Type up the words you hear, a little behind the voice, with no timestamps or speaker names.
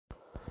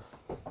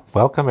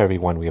Welcome,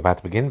 everyone. We're about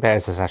to begin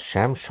Be'ezus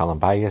Hashem, Shalom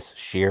Bayis,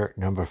 Shir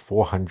number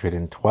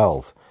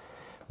 412.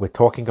 We're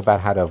talking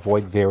about how to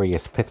avoid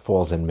various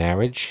pitfalls in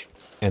marriage,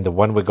 and the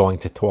one we're going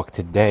to talk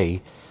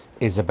today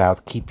is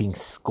about keeping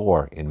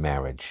score in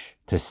marriage,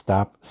 to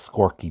stop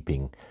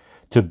scorekeeping,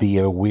 to be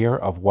aware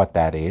of what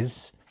that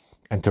is,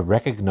 and to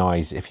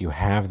recognize if you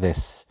have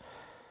this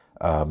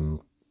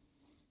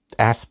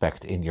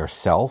aspect in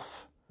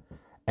yourself,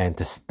 and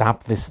to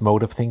stop this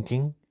mode of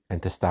thinking,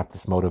 and to stop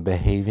this mode of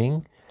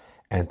behaving,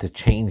 and to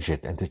change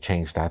it and to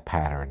change that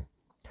pattern.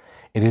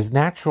 It is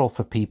natural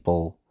for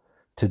people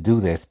to do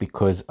this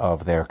because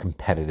of their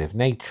competitive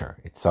nature.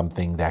 It's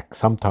something that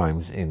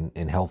sometimes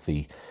in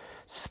healthy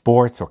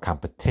sports or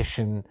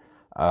competition,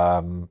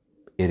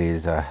 it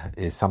is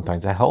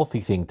sometimes a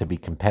healthy thing to be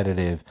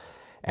competitive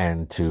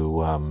and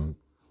to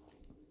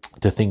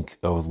think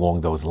along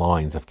those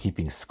lines of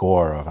keeping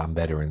score of I'm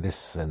better in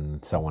this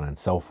and so on and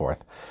so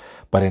forth.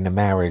 But in a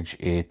marriage,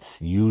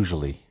 it's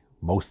usually,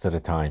 most of the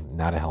time,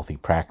 not a healthy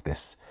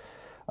practice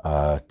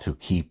to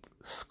keep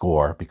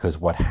score, because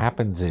what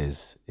happens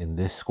is, in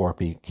this score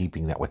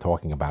keeping that we're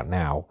talking about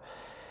now,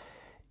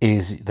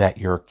 is that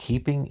you're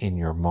keeping in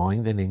your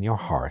mind and in your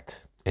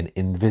heart an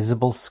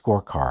invisible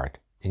scorecard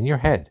in your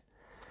head,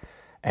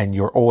 and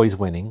you're always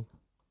winning,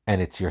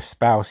 and it's your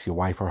spouse, your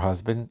wife or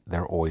husband,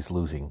 they're always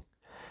losing.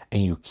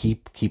 And you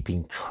keep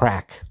keeping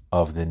track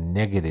of the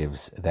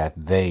negatives that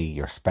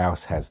your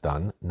spouse has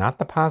done, not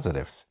the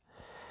positives.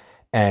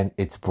 And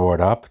it's brought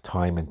up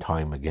time and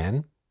time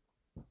again,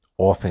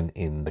 often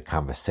in the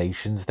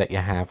conversations that you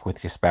have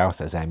with your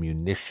spouse as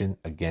ammunition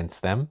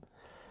against them,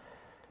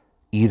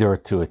 either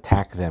to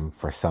attack them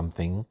for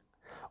something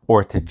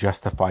or to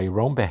justify your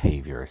own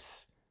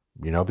behaviors.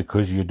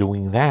 Because you're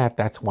doing that,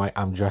 that's why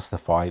I'm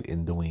justified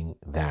in doing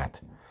that.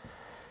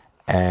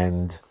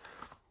 And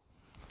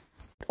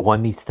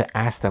one needs to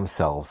ask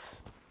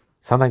themselves,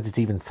 sometimes it's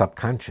even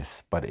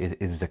subconscious, but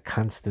it is a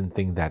constant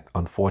thing that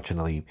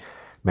unfortunately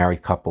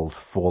married couples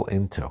fall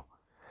into.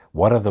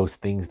 What are those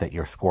things that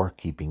you're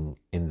scorekeeping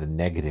in the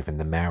negative in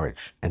the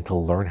marriage? And to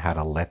learn how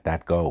to let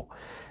that go,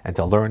 and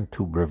to learn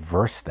to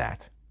reverse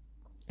that,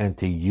 and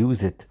to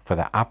use it for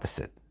the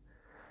opposite.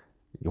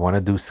 You want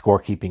to do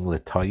scorekeeping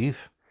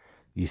l'toiv?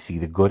 You see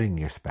the good in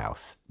your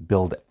spouse.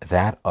 Build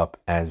that up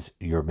as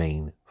your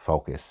main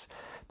focus.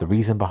 The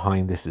reason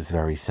behind this is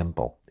very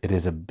simple. It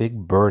is a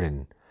big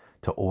burden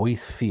to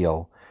always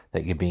feel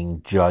that you're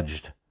being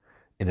judged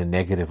in a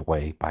negative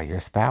way by your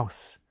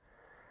spouse.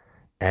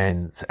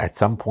 And at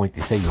some point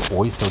you say, you're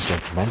always so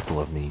judgmental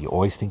of me. You're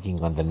always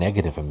thinking on the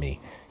negative of me,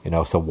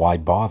 so why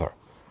bother?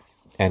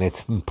 And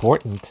it's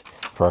important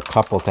for a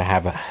couple to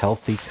have a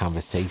healthy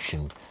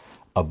conversation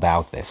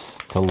about this,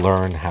 to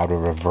learn how to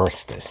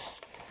reverse this,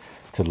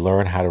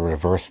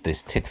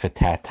 tit for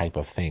tat type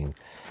of thing,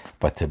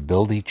 but to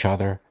build each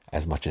other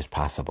as much as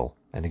possible.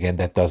 And again,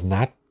 that does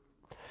not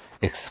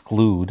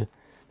exclude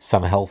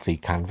some healthy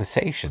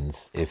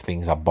conversations if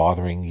things are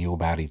bothering you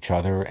about each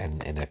other,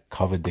 and in a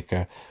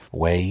kavadika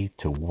way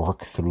to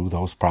work through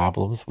those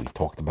problems. We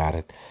talked about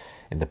it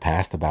in the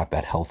past, about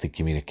that healthy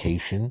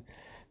communication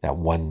that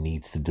one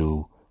needs to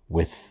do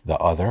with the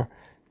other,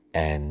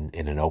 and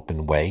in an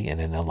open way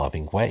and in a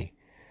loving way.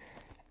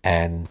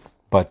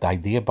 But the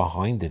idea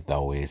behind it,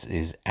 though,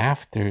 is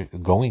after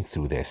going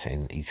through this,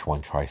 and each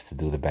one tries to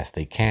do the best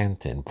they can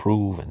to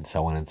improve and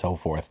so on and so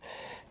forth,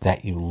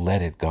 that you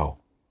let it go.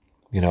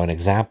 An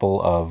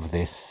example of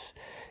this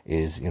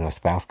is, a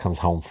spouse comes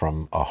home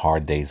from a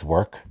hard day's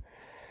work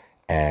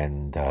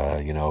and,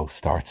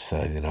 starts,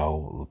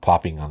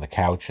 plopping on the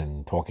couch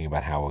and talking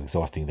about how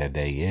exhausting their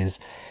day is.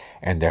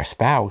 And their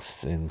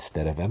spouse,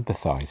 instead of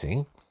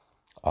empathizing,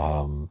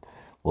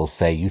 will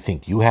say, you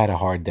think you had a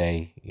hard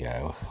day?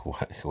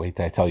 Wait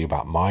till I tell you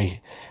about my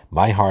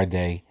hard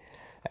day.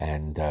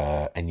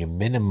 And you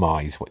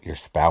minimize what your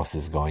spouse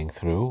is going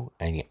through,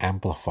 and you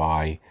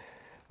amplify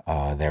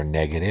their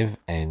negative,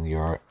 and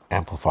you're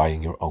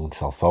amplifying your own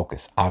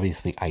self-focus.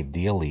 Obviously,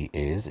 ideally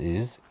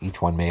is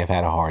each one may have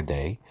had a hard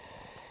day,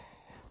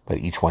 but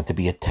each one to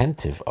be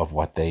attentive of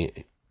what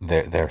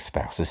their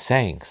spouse is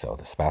saying. So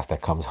the spouse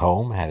that comes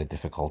home had a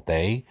difficult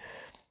day.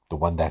 The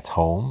one that's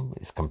home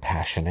is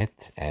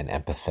compassionate and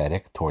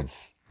empathetic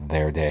towards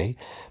their day.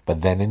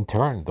 But then in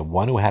turn, the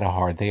one who had a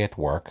hard day at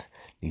work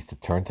needs to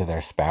turn to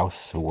their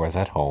spouse who was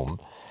at home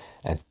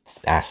and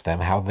ask them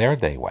how their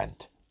day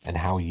went, and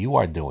how you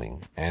are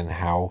doing, and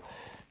how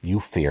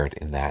you fared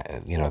in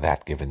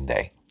that given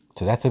day.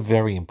 So that's a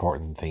very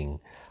important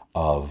thing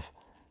of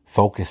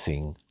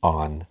focusing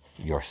on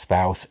your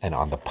spouse and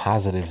on the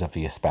positives of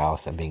your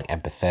spouse, and being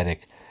empathetic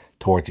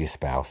towards your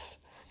spouse,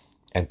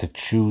 and to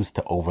choose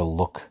to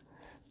overlook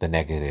the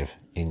negative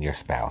in your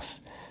spouse.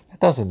 That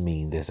doesn't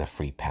mean there's a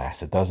free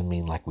pass. It doesn't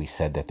mean, like we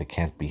said, that there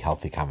can't be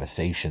healthy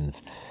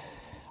conversations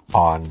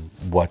on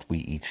what we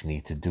each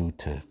need to do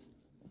to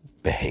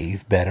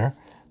behave better.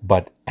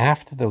 But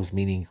after those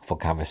meaningful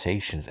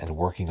conversations and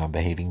working on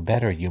behaving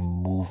better, you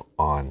move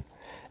on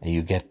and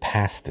you get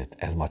past it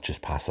as much as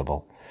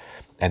possible.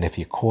 And if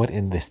you're caught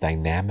in this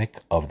dynamic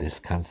of this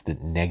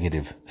constant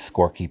negative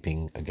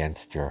scorekeeping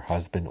against your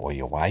husband or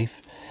your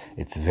wife,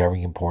 it's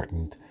very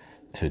important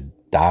to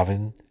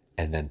daven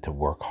and then to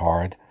work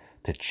hard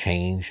to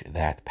change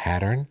that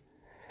pattern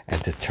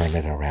and to turn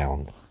it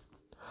around.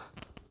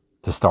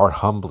 To start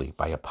humbly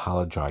by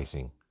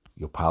apologizing.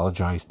 You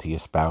apologize to your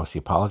spouse, you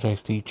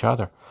apologize to each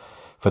other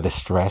for the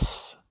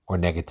stress or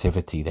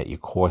negativity that you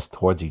cause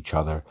towards each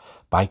other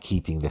by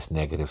keeping this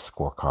negative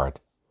scorecard.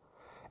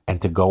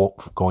 And to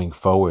going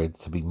forward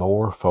to be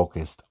more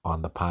focused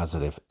on the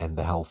positive and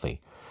the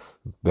healthy.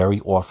 Very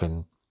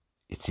often,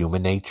 it's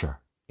human nature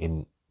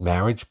in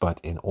marriage,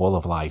 but in all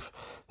of life,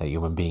 that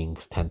human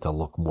beings tend to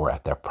look more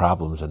at their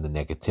problems and the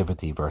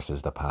negativity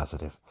versus the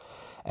positive.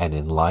 And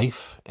in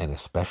life, and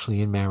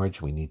especially in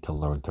marriage, we need to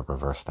learn to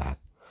reverse that.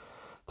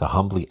 To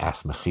humbly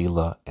ask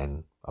mechila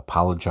and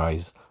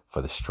apologize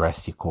for the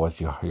stress you cause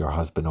your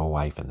husband or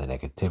wife and the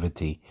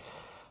negativity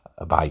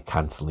by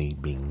constantly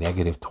being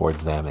negative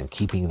towards them and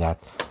keeping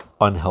that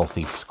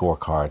unhealthy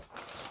scorecard,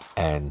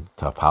 and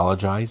to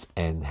apologize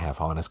and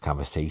have honest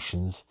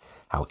conversations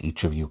how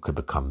each of you could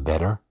become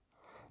better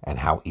and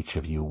how each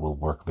of you will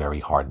work very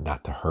hard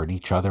not to hurt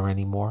each other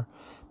anymore,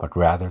 but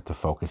rather to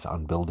focus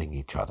on building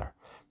each other,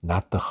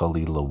 not to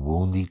chalila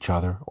wound each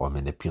other or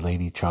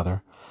manipulate each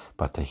other,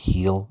 but to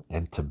heal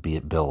and to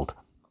build.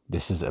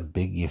 This is a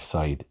big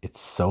yesod. It's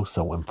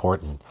so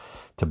important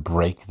to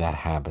break that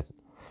habit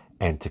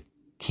and to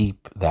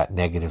keep that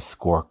negative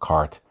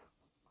scorecard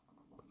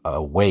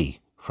away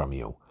from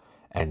you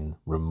and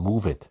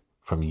remove it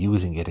from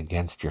using it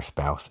against your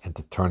spouse and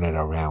to turn it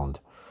around.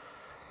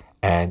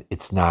 And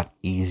it's not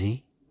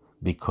easy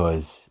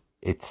because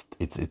it's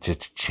a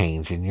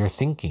change in your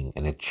thinking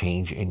and a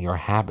change in your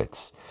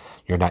habits.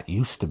 You're not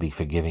used to be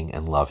forgiving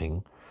and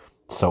loving,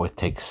 so it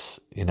takes,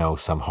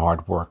 some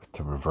hard work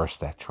to reverse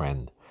that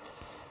trend.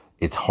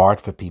 It's hard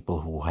for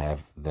people who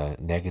have the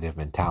negative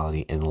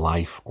mentality in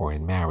life or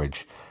in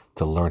marriage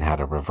to learn how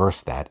to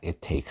reverse that.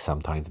 It takes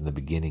sometimes in the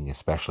beginning,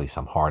 especially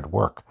some hard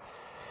work.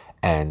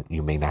 And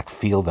you may not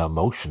feel the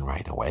emotion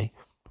right away,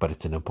 but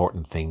it's an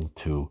important thing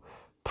to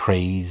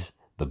praise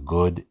the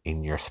good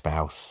in your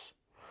spouse,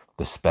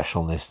 the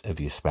specialness of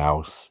your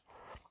spouse,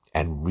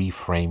 and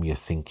reframe your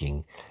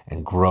thinking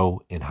and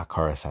grow in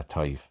Hakaras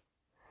HaTov.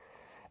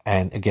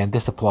 And again,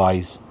 this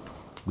applies,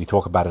 we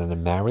talk about it in a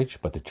marriage,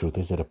 but the truth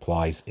is it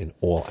applies in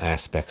all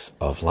aspects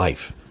of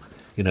life.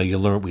 We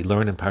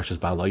learn in Parshas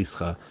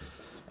Ba'aloscha,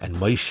 and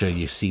Moshe,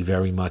 you see,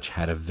 very much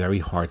had a very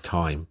hard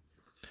time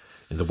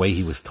in the way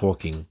he was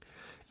talking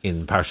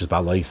in Parshas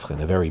Ba'aloscha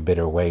in a very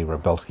bitter way.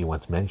 Rebelsky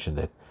once mentioned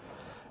it,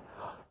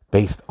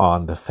 based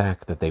on the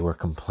fact that they were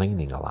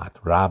complaining a lot.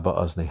 Rabba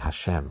Oznei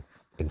Hashem,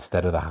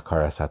 instead of the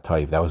Hakaras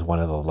HaTov. That was one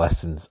of the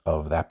lessons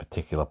of that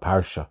particular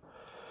parsha.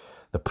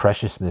 The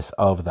preciousness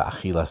of the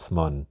Achilas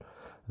Mon,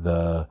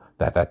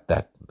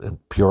 that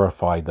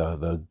purified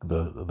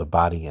the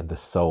body and the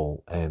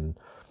soul, and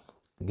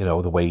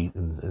the way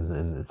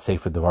in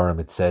Sefer Devarim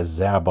it says,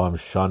 Ze'arbam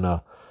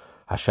Shana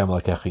Hashem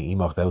Lakechi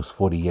Imach, those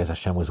 40 years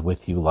Hashem was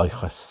with you, like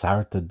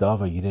Chasarta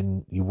Dava, you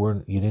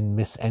didn't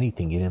miss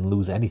anything, you didn't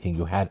lose anything,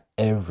 you had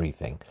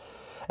everything.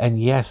 And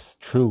yes,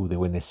 true, they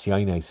were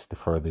Nisyanis,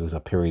 there was a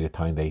period of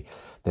time they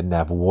didn't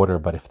have water,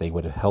 but if they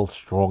would have held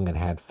strong and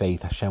had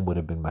faith, Hashem would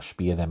have been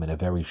mashpia them in a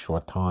very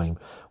short time,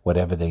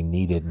 whatever they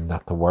needed, and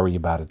not to worry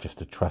about it, just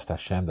to trust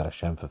Hashem, that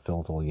Hashem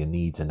fulfills all your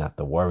needs and not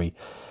to worry,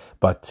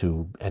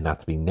 and not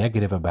to be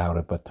negative about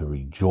it, but to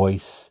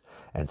rejoice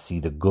and see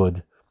the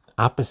good.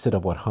 Opposite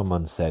of what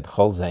Haman said,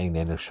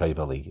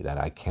 that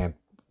I can't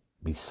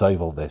be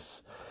soivel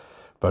this,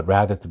 but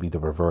rather to be the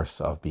reverse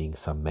of being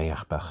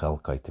sameach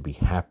b'chelkai, to be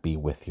happy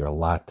with your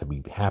lot, to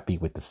be happy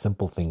with the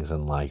simple things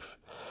in life.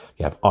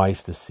 You have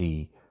eyes to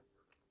see,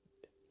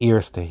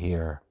 ears to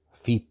hear,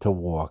 feet to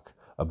walk,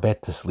 a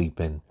bed to sleep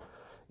in,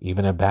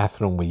 even a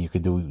bathroom where you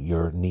could do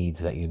your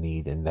needs that you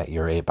need and that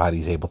your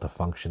body's able to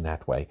function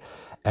that way,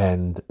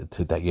 and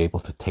that you're able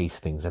to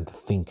taste things and to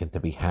think and to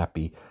be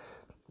happy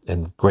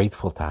and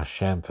grateful to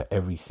Hashem for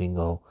every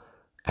single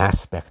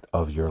aspect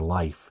of your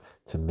life,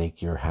 to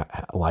make your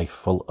life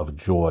full of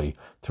joy,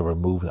 to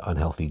remove the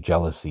unhealthy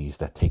jealousies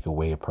that take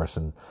away a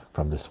person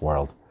from this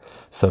world.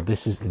 So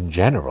this is in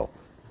general,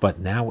 but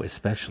now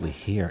especially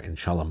here in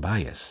Shalom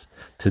Bayis,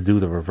 to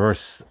do the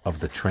reverse of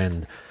the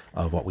trend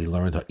of what we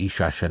learned,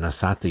 Isha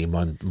Shenasati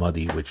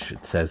Madi, which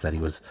it says that he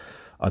was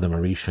Adam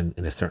Arishan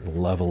in a certain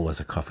level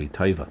was a Kafi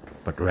Taiva,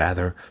 but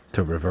rather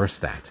to reverse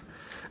that.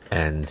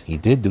 And he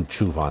did do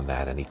tshuva on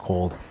that, and he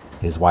called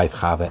his wife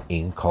Chava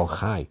Ein Kol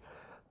Chai,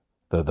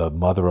 the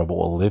mother of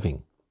all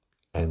living,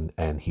 and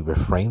he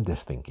reframed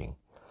his thinking.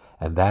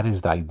 And that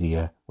is the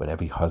idea what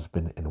every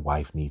husband and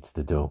wife needs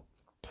to do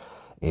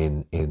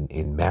in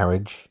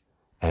marriage.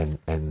 And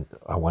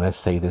I want to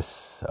say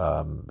this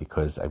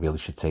because I really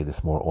should say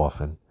this more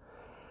often,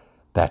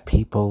 that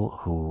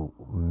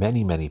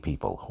many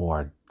people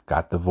who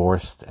got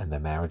divorced and their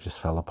marriages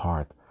fell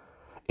apart,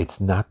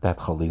 it's not that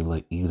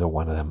Khalila, either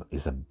one of them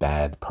is a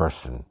bad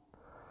person.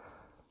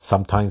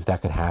 Sometimes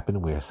that could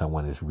happen where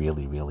someone is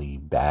really, really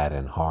bad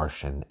and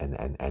harsh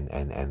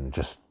and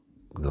just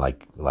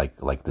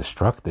like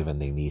destructive,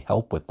 and they need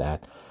help with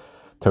that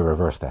to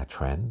reverse that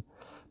trend.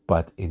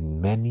 But in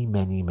many,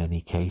 many,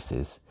 many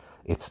cases,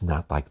 it's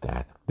not like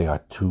that. They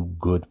are two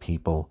good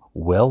people,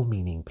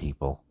 well-meaning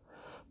people,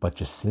 but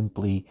just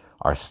simply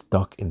are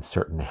stuck in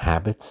certain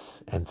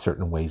habits and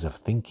certain ways of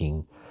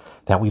thinking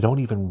that we don't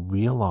even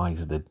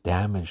realize the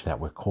damage that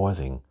we're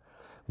causing.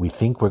 We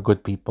think we're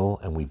good people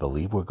and we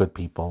believe we're good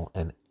people,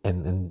 and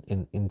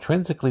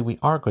intrinsically we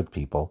are good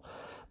people,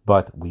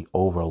 but we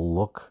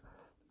overlook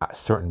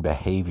certain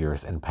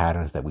behaviors and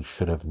patterns that we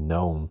should have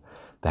known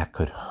that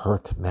could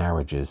hurt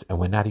marriages, and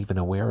we're not even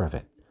aware of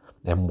it.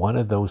 And one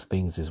of those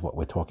things is what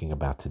we're talking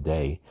about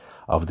today,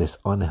 of this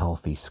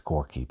unhealthy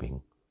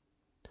scorekeeping.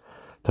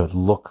 To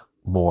look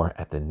more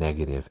at the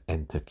negative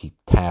and to keep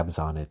tabs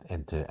on it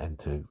and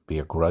to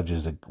bear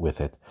grudges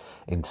with it,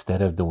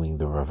 instead of doing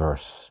the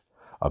reverse,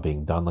 of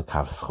being done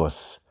l'kav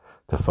schus,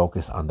 to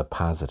focus on the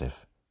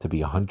positive, to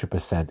be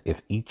 100%.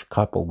 If each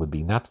couple would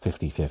be not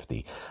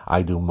 50-50,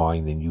 I do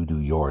mine and you do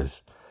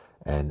yours,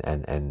 and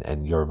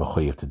you're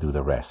mechuyev to do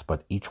the rest,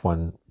 but each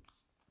one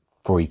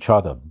for each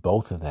other,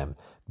 both of them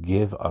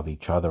give of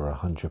each other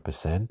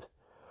 100%,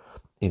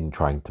 in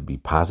trying to be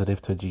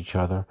positive towards each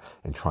other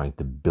and trying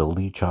to build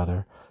each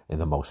other in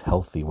the most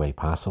healthy way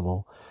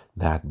possible,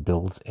 that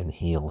builds and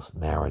heals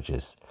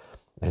marriages.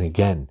 And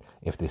again,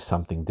 if there's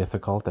something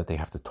difficult that they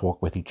have to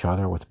talk with each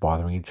other, what's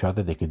bothering each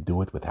other, they could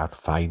do it without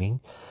fighting,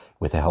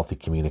 with a healthy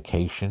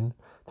communication,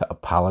 to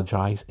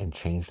apologize and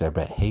change their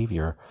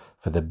behavior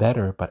for the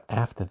better, but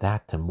after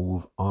that to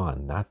move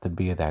on, not to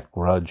be that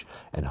grudge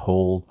and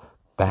hold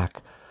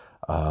back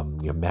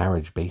your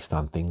marriage based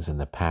on things in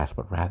the past,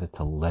 but rather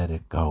to let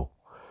it go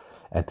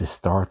and to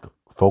start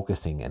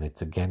focusing. And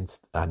it's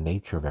against our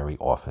nature very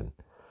often,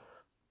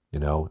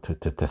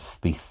 to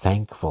be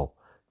thankful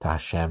to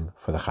Hashem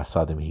for the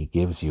chasadim He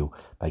gives you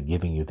by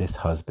giving you this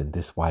husband,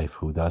 this wife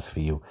who does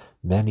for you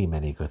many,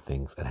 many good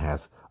things and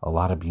has a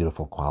lot of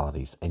beautiful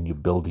qualities. And you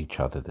build each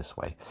other this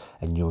way,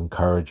 and you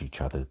encourage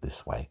each other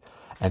this way.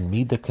 And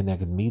Mida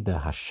connected Mida,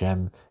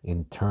 Hashem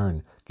in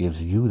turn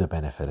gives you the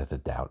benefit of the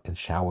doubt and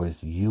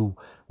showers you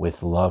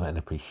with love and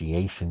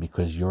appreciation,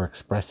 because you're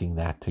expressing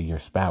that to your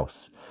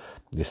spouse.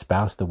 Your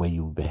spouse, the way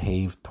you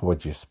behave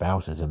towards your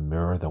spouse is a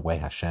mirror the way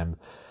Hashem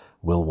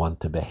will want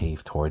to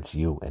behave towards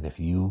you. And if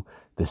you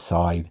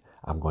decide,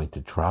 I'm going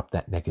to drop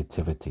that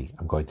negativity,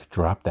 I'm going to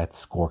drop that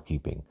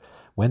scorekeeping.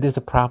 When there's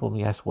a problem,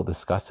 yes, we'll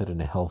discuss it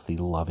in a healthy,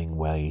 loving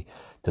way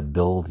to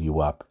build you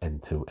up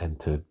and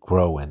to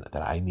grow, and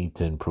that I need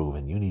to improve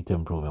and you need to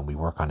improve, and we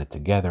work on it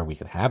together. We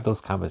can have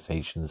those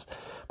conversations,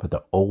 but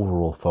the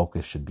overall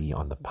focus should be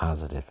on the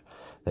positive,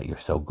 that you're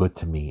so good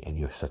to me and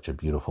you're such a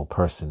beautiful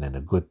person and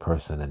a good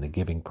person and a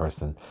giving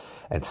person,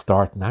 and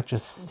start not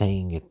just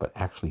saying it, but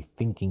actually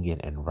thinking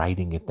it and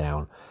writing it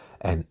down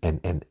and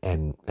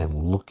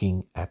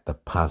looking at the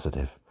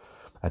positive,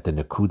 at the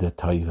Nakuda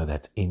Taiva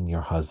that's in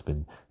your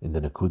husband, in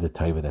the Nakuda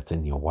Taiva that's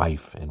in your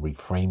wife, and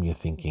reframe your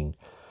thinking.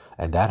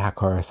 And that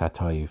Hakaras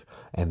HaTaiv,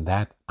 and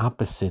that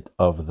opposite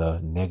of the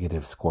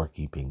negative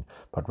scorekeeping,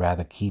 but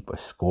rather keep a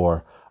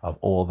score of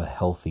all the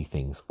healthy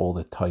things, all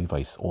the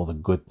taivais, all the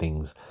good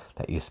things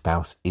that your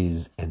spouse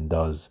is and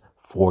does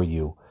for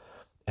you.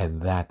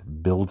 And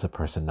that builds a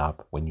person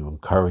up. When you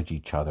encourage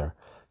each other,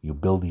 you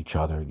build each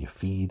other, you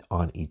feed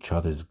on each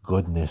other's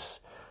goodness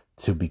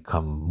to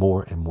become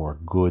more and more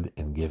good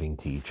and giving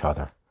to each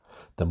other.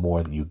 The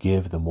more that you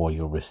give, the more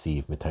you'll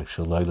receive.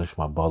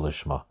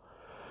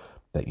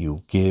 That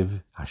you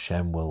give,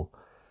 Hashem will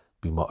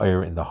be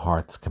ma'ir in the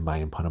hearts,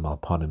 kamayim panim al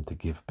panim, to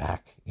give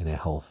back in a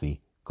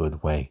healthy,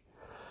 good way.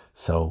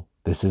 So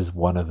this is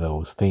one of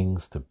those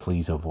things to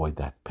please avoid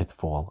that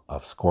pitfall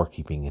of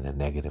scorekeeping in a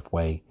negative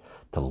way,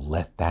 to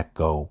let that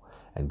go,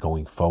 and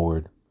going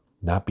forward,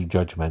 not be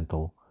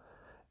judgmental,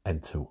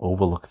 and to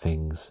overlook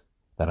things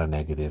that are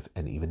negative.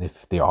 And even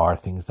if there are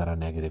things that are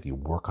negative, you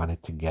work on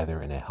it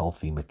together in a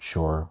healthy,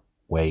 mature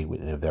way,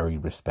 in a very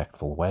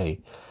respectful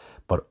way.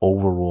 But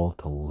overall,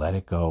 to let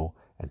it go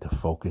and to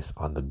focus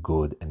on the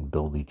good and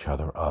build each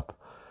other up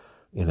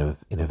in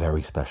a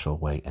very special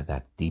way. And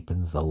that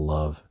deepens the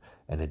love,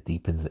 and it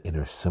deepens the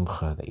inner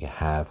simcha that you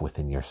have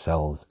within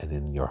yourselves and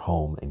in your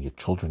home, and your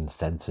children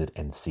sense it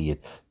and see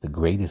it. The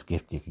greatest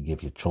gift you can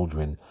give your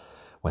children,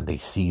 when they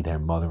see their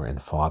mother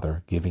and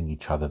father giving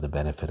each other the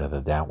benefit of the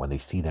doubt, when they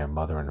see their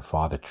mother and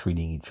father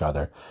treating each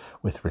other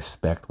with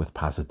respect, with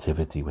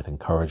positivity, with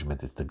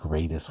encouragement, it's the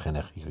greatest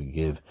chinuch you can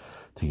give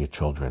to your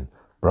children.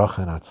 Bracha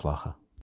and atzlacha.